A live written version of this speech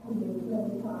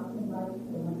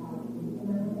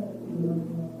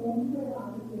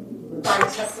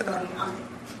provide testimony on.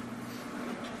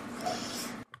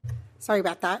 Sorry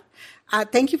about that.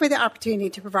 Thank you for the opportunity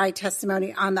to provide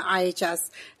testimony on the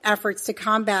IHS efforts to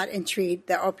combat and treat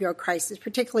the opioid crisis,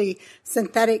 particularly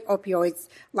synthetic opioids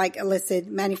like illicit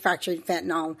manufactured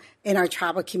fentanyl in our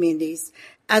tribal communities.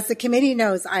 As the committee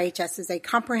knows, IHS is a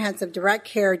comprehensive direct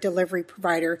care delivery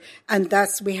provider, and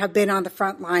thus we have been on the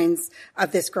front lines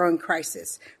of this growing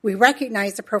crisis. We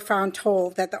recognize the profound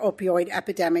toll that the opioid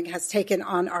epidemic has taken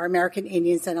on our American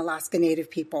Indians and Alaska Native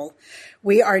people.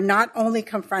 We are not only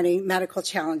confronting medical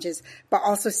challenges, but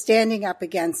also standing up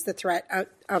against the threat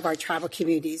of our tribal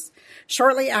communities.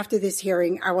 Shortly after this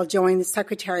hearing, I will join the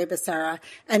Secretary Becerra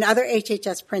and other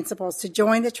HHS principals to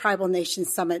join the Tribal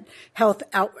Nations Summit Health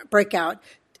Breakout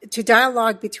to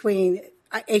dialogue between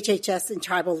HHS and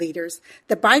tribal leaders.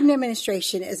 The Biden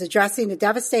administration is addressing the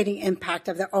devastating impact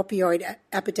of the opioid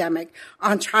epidemic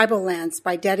on tribal lands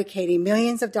by dedicating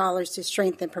millions of dollars to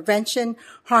strengthen prevention,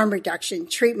 harm reduction,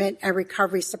 treatment, and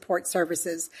recovery support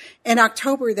services. In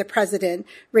October, the president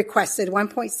requested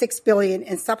 $1.6 billion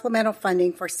in supplemental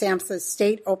funding for SAMHSA's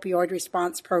state opioid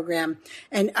response program,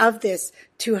 and of this,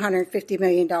 $250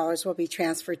 million will be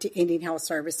transferred to Indian Health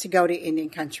Service to go to Indian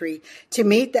country to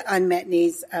meet the unmet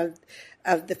needs of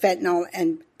the fentanyl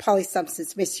and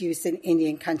polysubstance misuse in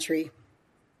Indian country.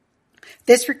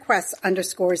 This request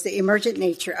underscores the emergent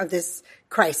nature of this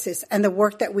crisis and the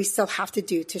work that we still have to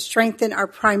do to strengthen our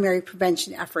primary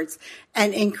prevention efforts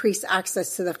and increase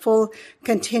access to the full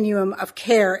continuum of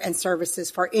care and services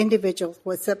for individuals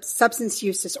with substance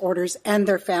use disorders and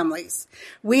their families.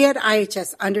 We at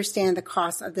IHS understand the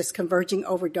cost of this converging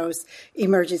overdose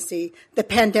emergency, the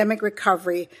pandemic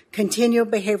recovery, continual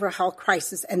behavioral health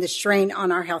crisis, and the strain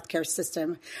on our healthcare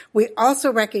system. We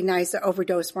also recognize that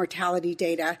overdose mortality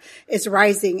data is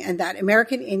rising and that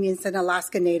American Indians and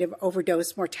Alaska Native overdose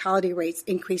mortality rates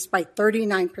increased by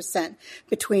 39%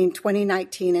 between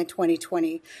 2019 and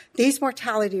 2020. These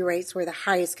mortality rates were the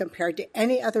highest compared to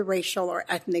any other racial or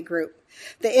ethnic group.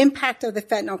 The impact of the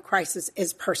fentanyl crisis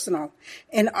is personal.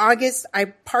 In August, I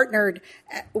partnered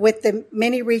with the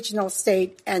many regional,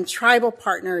 state, and tribal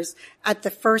partners at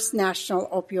the first National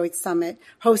Opioid Summit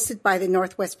hosted by the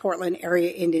Northwest Portland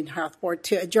Area Indian Health Board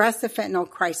to address the fentanyl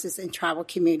crisis in tribal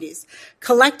communities.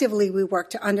 Collectively, we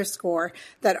work to underscore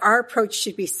that our approach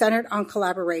should be centered on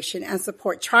collaboration and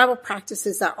support tribal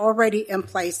practices that are already in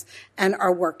place and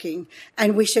are working.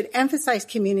 And we should emphasize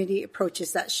community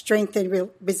approaches that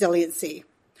strengthen resiliency.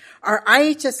 Our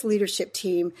IHS leadership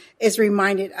team is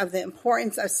reminded of the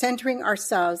importance of centering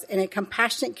ourselves in a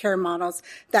compassionate care models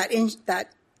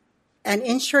and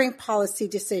ensuring policy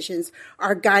decisions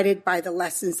are guided by the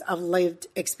lessons of lived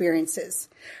experiences.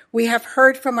 We have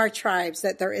heard from our tribes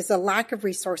that there is a lack of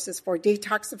resources for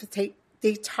detoxification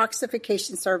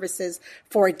services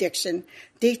for addiction.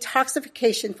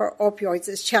 Detoxification for opioids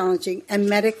is challenging and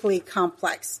medically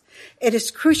complex. It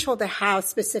is crucial to have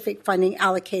specific funding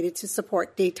allocated to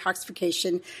support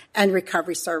detoxification and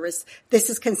recovery service.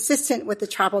 This is consistent with the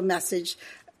tribal message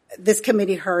this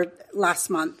committee heard last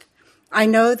month. I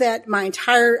know that my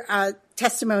entire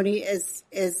testimony is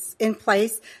in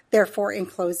place. Therefore, in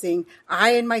closing,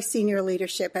 I and my senior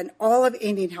leadership and all of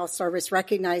Indian Health Service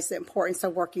recognize the importance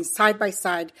of working side by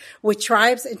side with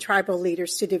tribes and tribal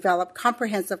leaders to develop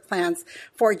comprehensive plans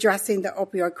for addressing the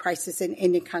opioid crisis in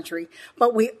Indian country.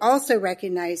 But we also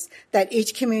recognize that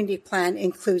each community plan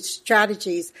includes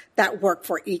strategies that work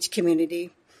for each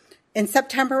community. In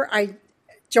September, I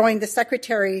joined the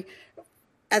Secretary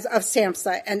of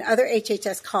SAMHSA and other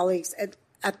HHS colleagues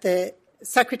at the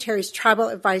Secretary's Tribal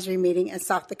Advisory Meeting in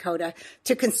South Dakota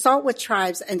to consult with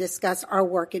tribes and discuss our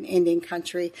work in Indian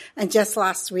country. And just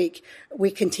last week,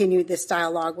 we continued this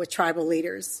dialogue with tribal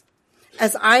leaders.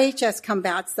 As IHS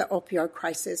combats the opioid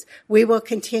crisis, we will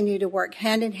continue to work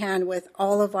hand in hand with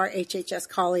all of our HHS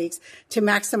colleagues to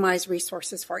maximize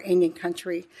resources for Indian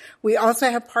country. We also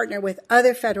have partnered with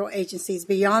other federal agencies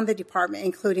beyond the department,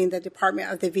 including the Department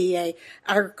of the VA,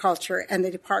 Agriculture, and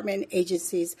the department and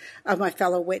agencies of my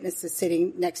fellow witnesses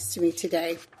sitting next to me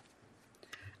today.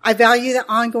 I value the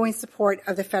ongoing support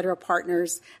of the federal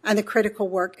partners and the critical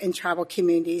work in tribal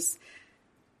communities.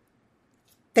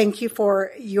 Thank you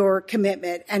for your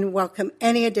commitment and welcome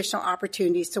any additional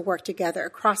opportunities to work together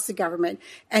across the government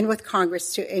and with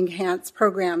Congress to enhance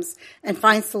programs and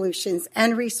find solutions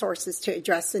and resources to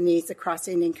address the needs across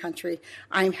Indian country.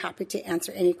 I am happy to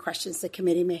answer any questions the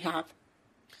committee may have.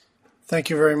 Thank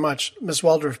you very much. Ms.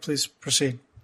 Waldorf, please proceed.